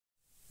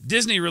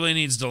Disney really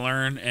needs to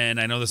learn,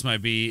 and I know this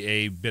might be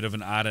a bit of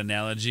an odd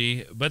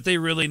analogy, but they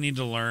really need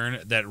to learn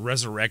that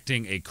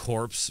resurrecting a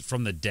corpse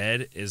from the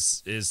dead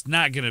is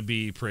not going to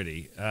be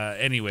pretty.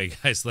 Anyway,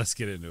 guys, let's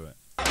get into it.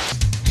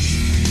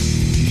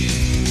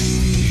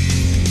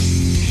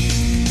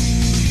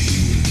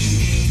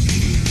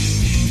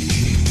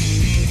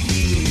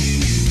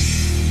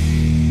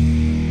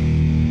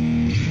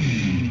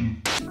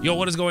 Yo,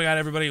 what is going on,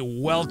 everybody?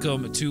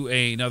 Welcome to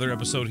another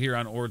episode here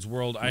on Ord's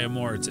World. I am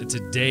Ords, and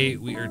today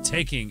we are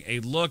taking a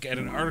look at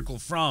an article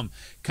from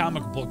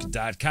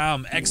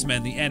comicbook.com.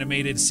 X-Men, the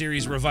animated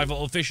series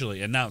revival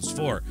officially announced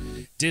for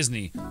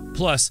Disney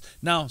Plus.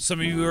 Now,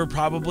 some of you are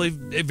probably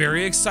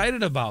very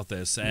excited about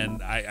this,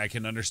 and I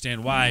can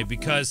understand why,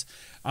 because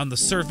on the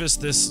surface,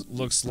 this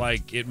looks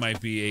like it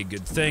might be a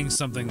good thing,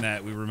 something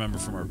that we remember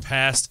from our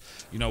past.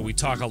 You know, we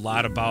talk a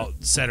lot about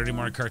Saturday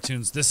morning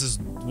cartoons. This is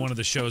one of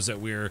the shows that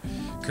we're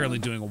currently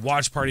doing a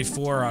watch party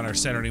for on our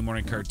Saturday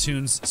morning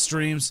cartoons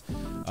streams,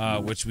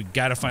 which we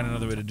got to find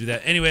another way to do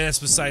that. Anyway, that's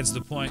besides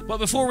the point. But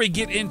before we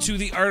get into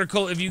the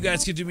article, if you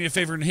guys could do me a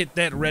favor and hit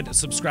that red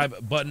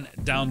subscribe button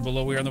down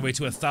below. We are on the way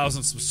to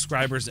 1,000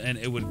 subscribers, and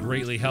it would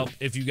greatly help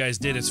if you guys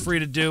did. It's free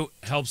to do,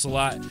 helps a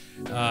lot.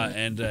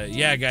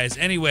 Yeah, guys,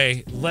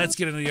 anyway, let's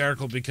get into the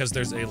article because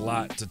there's a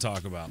lot to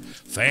talk about.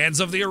 Fans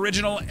of the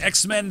original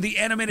X-Men, the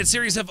animated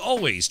series, have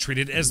always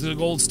treated it as the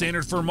gold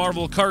standard for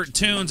Marvel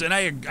cartoons, and I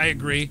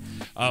agree.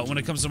 When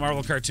it comes to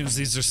Marvel cartoons,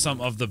 these are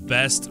some of the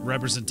best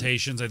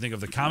representations, I think,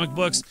 of the comic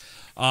books.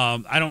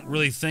 I don't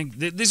really think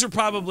these are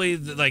probably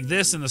like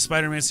this and the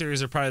Spider-Man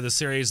series are probably the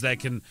series that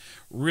can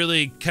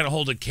really kind of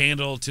hold a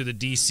candle to the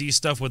DC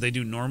stuff, what they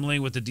do normally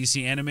with the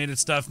DC animated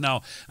stuff.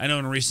 Now, I know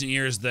in recent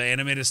years the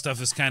animated stuff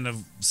has kind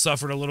of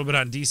suffered a little bit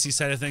on DC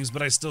side of things,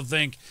 but I still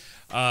think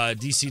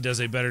DC does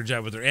a better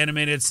job with their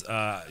animateds.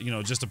 You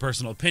know, just a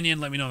personal opinion.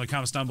 Let me know in the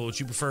comments down below what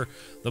you prefer,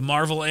 the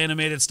Marvel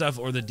animated stuff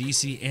or the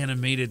DC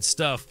animated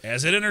stuff.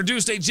 As it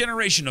introduced a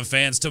generation of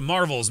fans to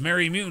Marvel's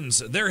Merry Mutants,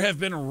 there have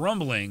been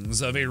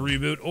rumblings of a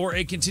reboot or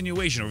a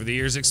continuation over the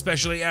years,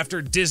 especially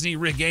after Disney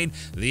regained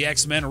the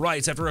X-Men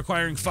rights after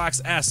acquiring Fox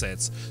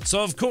assets.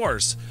 So, of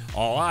course,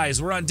 all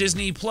eyes were on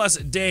Disney Plus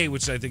Day,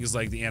 which I think is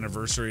like the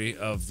anniversary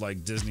of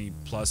like Disney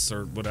Plus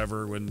or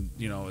whatever, when,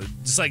 you know,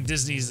 just like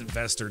Disney's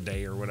Investor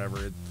Day or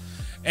whatever.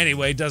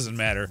 Anyway, doesn't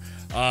matter.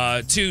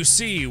 To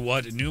see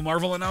what new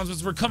Marvel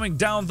announcements were coming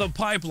down the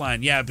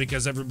pipeline. Yeah,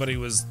 because everybody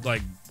was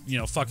like, you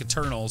know, fuck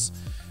Eternals,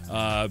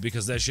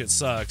 because that shit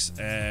sucks,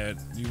 and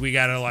we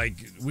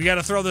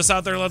gotta throw this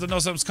out there and let them know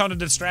something's coming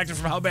to distract them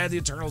from how bad the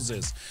Eternals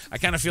is. I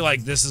kind of feel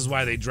like this is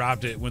why they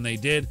dropped it when they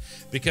did,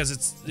 because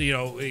it's, you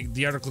know,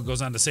 the article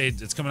goes on to say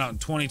it's coming out in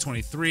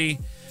 2023,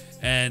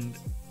 and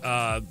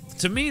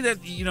to me,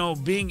 that, you know,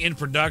 being in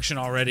production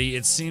already,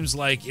 it seems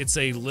like it's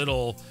a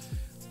little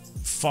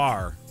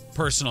far,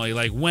 personally.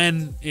 Like,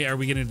 when are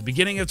we getting at the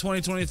beginning of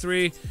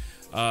 2023?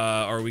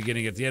 Are we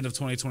getting at the end of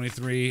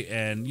 2023?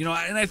 And, you know,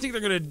 and I think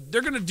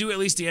they're gonna do at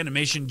least the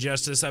animation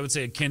justice. I would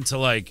say akin to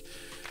like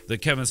the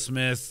Kevin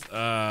Smith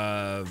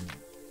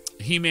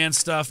He-Man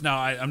stuff. Now,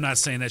 I'm not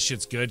saying that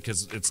shit's good,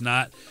 because it's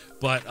not,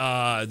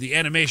 but the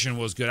animation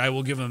was good. I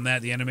will give them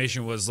that. The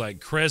animation was like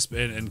crisp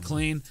and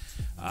clean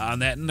on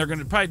that, and they're going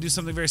to probably do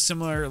something very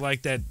similar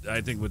like that,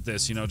 I think, with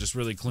this, you know, just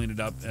really clean it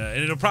up,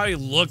 and it'll probably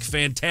look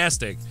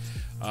fantastic.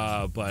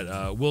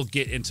 But we'll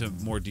get into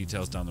more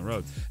details down the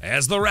road.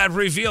 As the wrap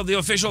revealed, the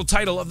official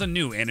title of the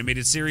new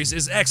animated series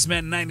is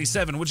X-Men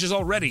 97, which is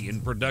already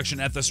in production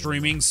at the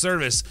streaming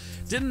service.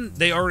 Didn't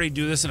they already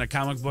do this in a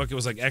comic book? It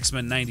was like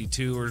X-Men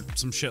 92 or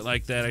some shit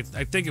like that.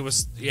 I think it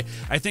was. Yeah,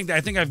 I think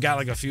I've got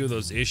like a few of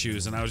those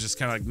issues, and I was just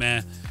kind of like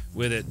meh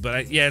with it.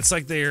 But yeah, it's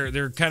like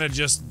they're kind of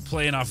just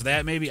playing off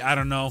that. Maybe, I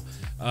don't know.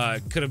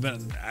 Could have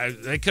been.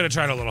 They could have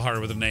tried a little harder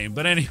with the name.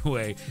 But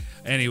anyway,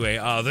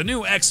 the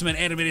new X-Men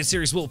animated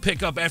series will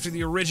pick up after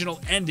the original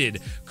ended,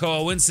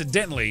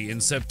 coincidentally, in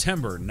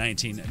September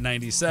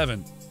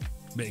 1997.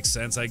 Makes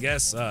sense, I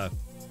guess.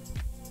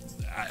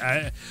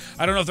 I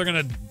don't know if they're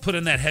gonna put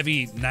in that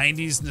heavy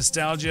 90s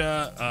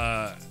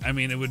nostalgia. I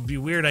mean, it would be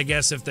weird, I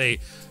guess, if they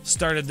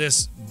started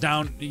this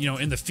down, you know,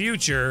 in the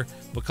future,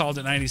 but called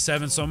it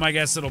 97. So my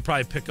guess, it'll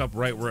probably pick up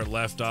right where it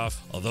left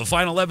off. The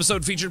final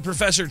episode featured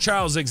Professor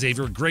Charles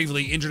Xavier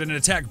gravely injured in an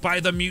attack by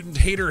the mutant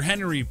hater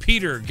Henry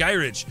Peter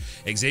Gyrich.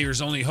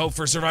 Xavier's only hope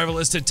for survival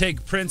is to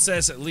take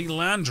Princess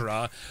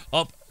Lilandra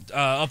up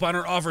on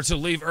her offer to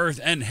leave Earth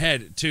and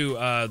head to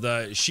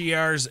the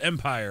Shi'ar's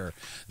Empire.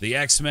 The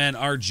X-Men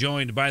are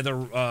joined by their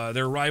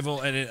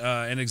rival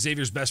and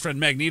Xavier's best friend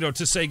Magneto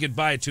to say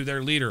goodbye to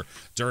their leader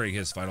during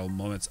his final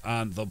moments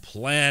on the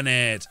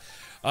planet.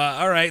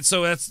 All right,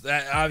 so that's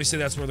obviously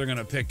that's where they're going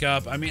to pick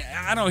up. I mean,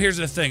 I don't know. Here's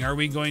the thing: are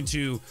we going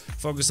to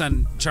focus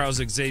on Charles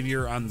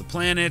Xavier on the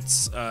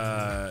planets,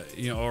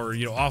 you know, or,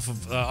 you know, off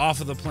of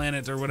the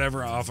planet or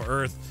whatever, off of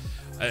Earth?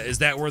 Is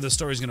that where the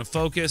story's going to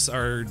focus?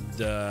 Are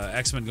the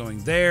X-Men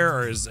going there,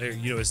 or is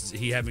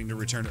he having to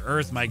return to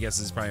Earth? My guess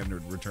is probably having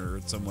to return to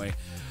Earth some way.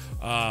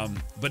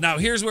 But now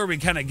here's where we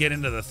kind of get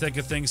into the thick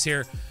of things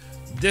here.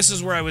 This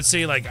is where I would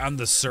say, like, on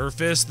the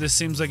surface, this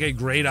seems like a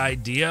great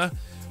idea.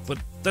 But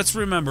let's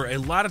remember, a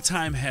lot of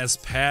time has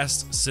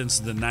passed since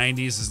the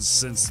 90s,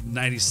 since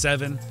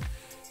 97,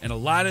 and a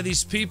lot of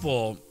these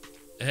people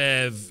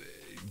have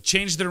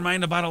changed their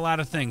mind about a lot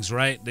of things,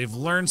 right? They've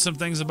learned some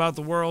things about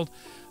the world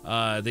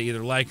they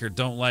either like or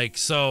don't like.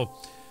 So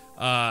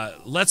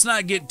let's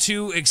not get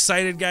too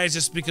excited, guys,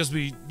 just because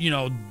we,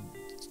 wave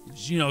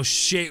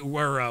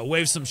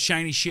some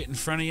shiny shit in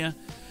front of you.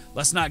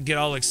 Let's not get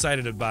all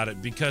excited about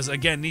it because,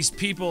 again, these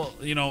people,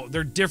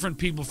 they're different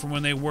people from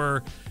when they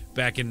were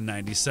back in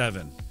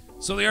 97.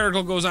 So the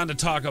article goes on to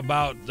talk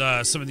about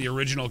some of the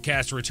original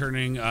cast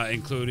returning,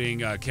 including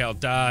Cal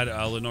Dodd,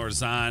 Lenore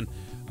Zahn,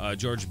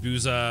 George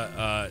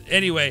Buza.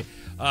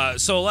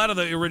 So a lot of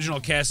the original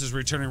cast is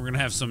returning. We're going to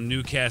have some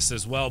new casts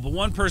as well. But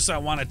one person I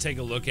want to take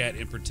a look at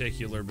in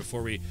particular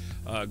before we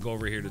go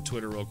over here to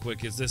Twitter real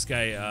quick is this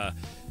guy,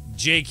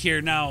 Jake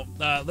here. Now,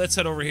 let's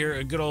head over here.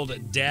 A good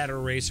old Data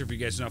Racer. If you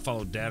guys do not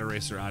follow Data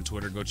Racer on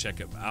Twitter, go check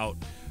him out.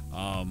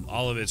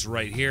 All of it's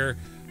right here.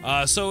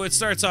 So it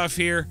starts off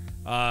here.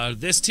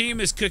 This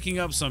team is cooking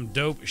up some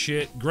dope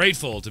shit.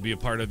 Grateful to be a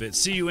part of it.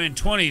 See you in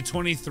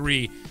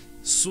 2023.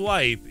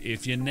 Swipe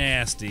if you're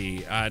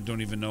nasty. I don't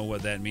even know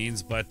what that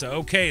means, but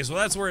okay, so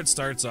that's where it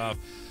starts off.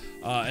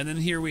 And then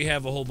here we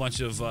have a whole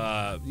bunch of,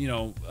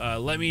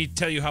 let me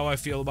tell you how I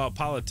feel about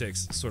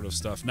politics sort of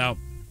stuff. Now,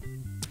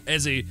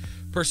 as a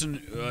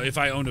person, if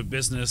I owned a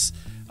business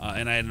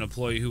and I had an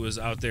employee who was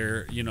out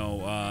there,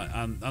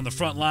 on the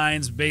front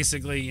lines,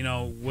 basically,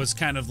 was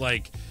kind of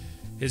like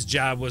his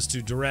job was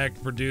to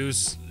direct,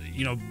 produce,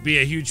 be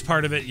a huge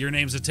part of it. Your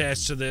name's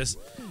attached to this.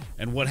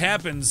 And what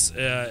happens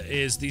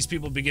is these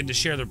people begin to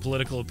share their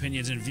political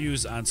opinions and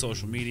views on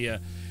social media.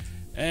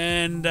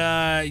 And,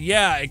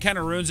 it kind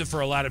of ruins it for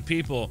a lot of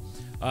people.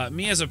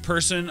 Me as a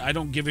person, I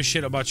don't give a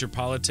shit about your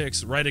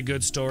politics. Write a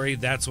good story.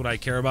 That's what I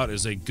care about,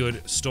 is a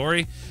good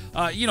story.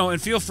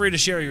 And feel free to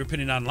share your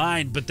opinion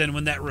online. But then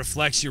when that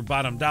reflects your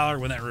bottom dollar,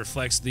 when that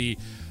reflects the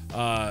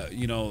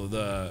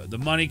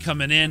money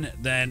coming in,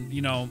 then,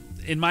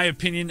 in my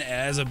opinion,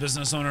 as a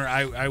business owner,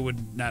 I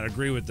would not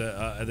agree with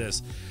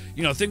this.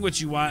 Think what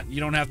you want. You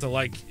don't have to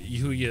like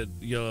who you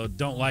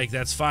don't like.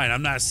 That's fine.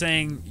 I'm not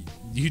saying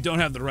you don't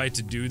have the right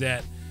to do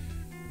that.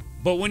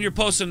 But when you're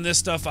posting this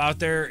stuff out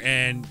there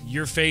and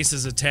your face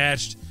is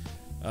attached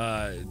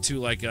to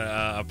like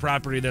a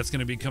property that's going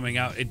to be coming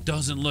out, it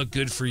doesn't look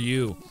good for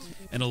you.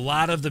 And a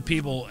lot of the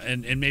people,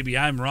 and maybe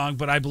I'm wrong,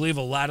 but I believe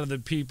a lot of the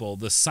people,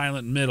 the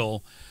silent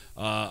middle,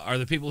 are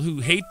the people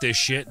who hate this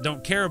shit,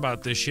 don't care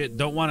about this shit,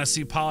 don't want to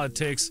see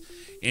politics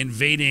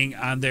invading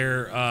on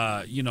their,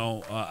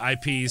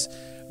 IPs.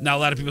 Now, a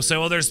lot of people say,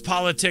 well, there's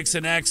politics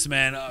in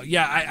X-Men.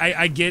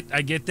 I get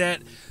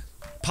that.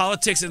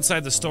 Politics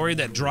inside the story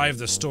that drive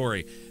the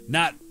story,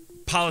 not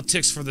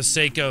politics for the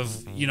sake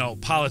of,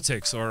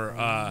 politics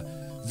or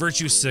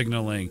virtue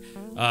signaling.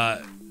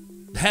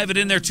 Have it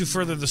in there to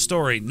further the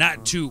story,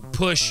 not to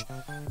push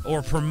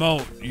or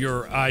promote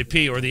your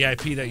IP or the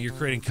IP that you're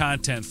creating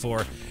content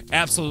for.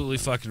 Absolutely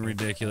fucking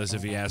ridiculous,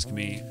 if you ask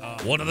me.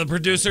 One of the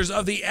producers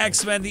of the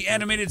X-Men, the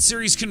animated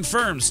series,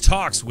 confirms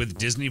talks with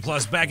Disney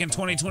Plus back in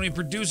 2020.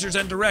 Producers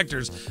and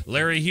directors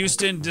Larry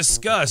Houston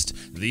discussed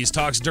these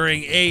talks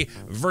during a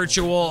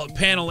virtual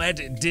panel at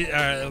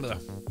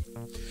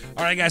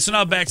All right, guys, so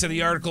now back to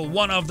the article.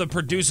 One of the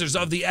producers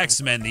of the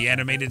X-Men, the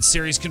animated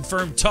series,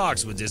 confirmed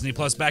talks with Disney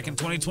Plus back in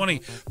 2020.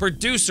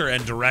 Producer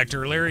and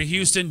director Larry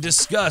Houston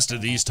discussed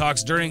these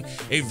talks during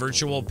a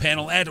virtual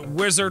panel at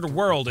Wizard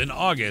World in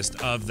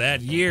August of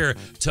that year.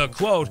 To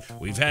quote,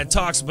 "We've had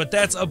talks, but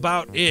that's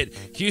about it,"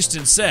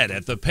 Houston said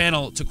at the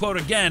panel. To quote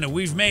again,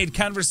 "We've made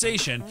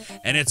conversation,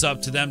 and it's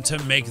up to them to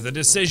make the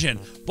decision.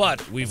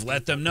 But we've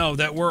let them know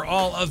that we're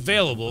all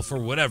available for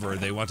whatever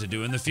they want to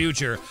do in the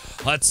future."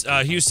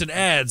 Houston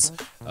adds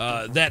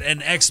that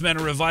an X-Men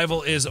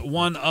revival is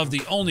one of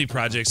the only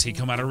projects he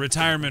come out of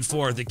retirement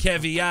for. The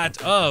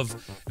caveat of,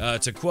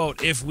 to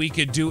quote, "if we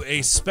could do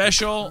a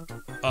special,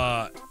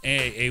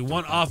 a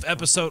one-off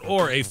episode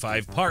or a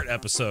 5-part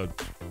episode."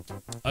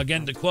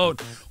 Again, to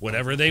quote,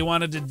 "whatever they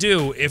wanted to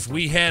do, if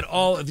we had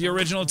all of the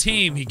original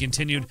team," he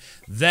continued,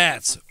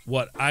 "that's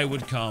what I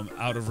would come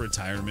out of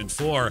retirement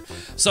for."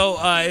 So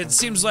it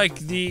seems like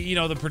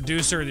the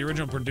producer, the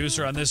original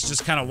producer on this,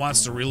 just kind of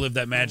wants to relive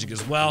that magic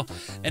as well.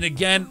 And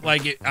again,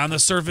 on the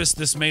surface,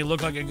 this may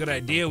look like a good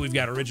idea. We've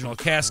got original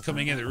cast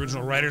coming in, the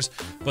original writers,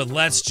 but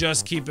let's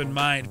just keep in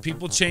mind,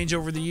 people change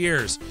over the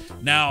years.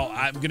 Now,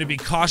 I'm going to be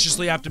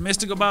cautiously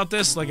optimistic about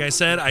this. Like I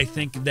said, I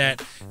think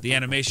that the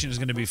animation is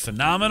going to be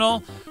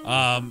phenomenal.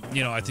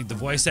 I think the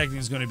voice acting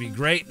is going to be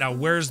great. Now,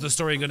 where's the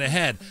story going to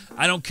head?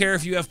 I don't care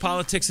if you have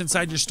politics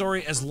inside your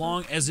story, as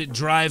long as it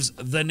drives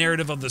the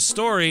narrative of the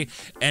story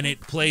and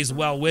it plays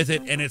well with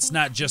it, and it's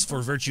not just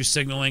for virtue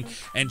signaling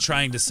and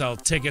trying to sell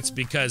tickets,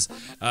 because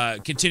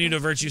continue to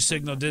virtue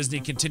signal Disney,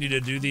 continue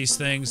to do these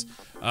things,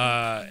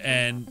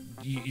 and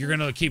you're going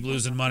to keep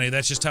losing money.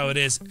 That's just how it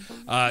is.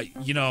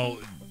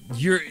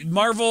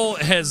 Marvel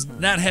has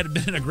not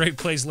been in a great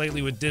place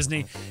lately with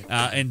Disney,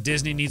 and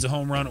Disney needs a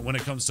home run when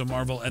it comes to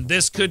Marvel, and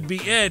this could be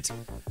it.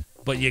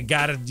 but you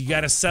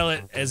gotta sell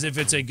it as if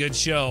it's a good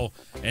show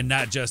and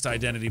not just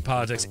identity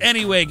politics.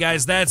 Anyway,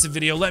 guys, that's the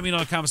video. Let me know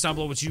in the comments down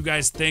below what you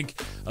guys think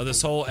of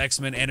this whole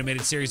X-Men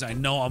animated series. I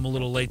know I'm a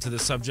little late to the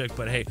subject,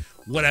 but hey,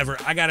 whatever.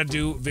 I gotta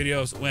do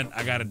videos when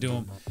I gotta do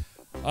them.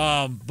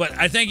 But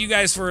I thank you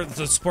guys for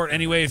the support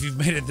anyway, if you've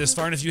made it this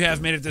far. And if you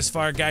have made it this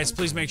far, guys,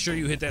 please make sure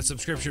you hit that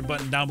subscription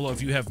button down below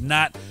if you have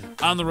not.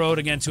 On the road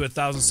again to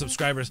 1,000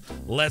 subscribers.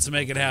 Let's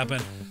make it happen.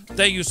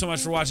 Thank you so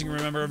much for watching.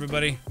 Remember,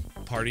 everybody,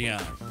 party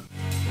on.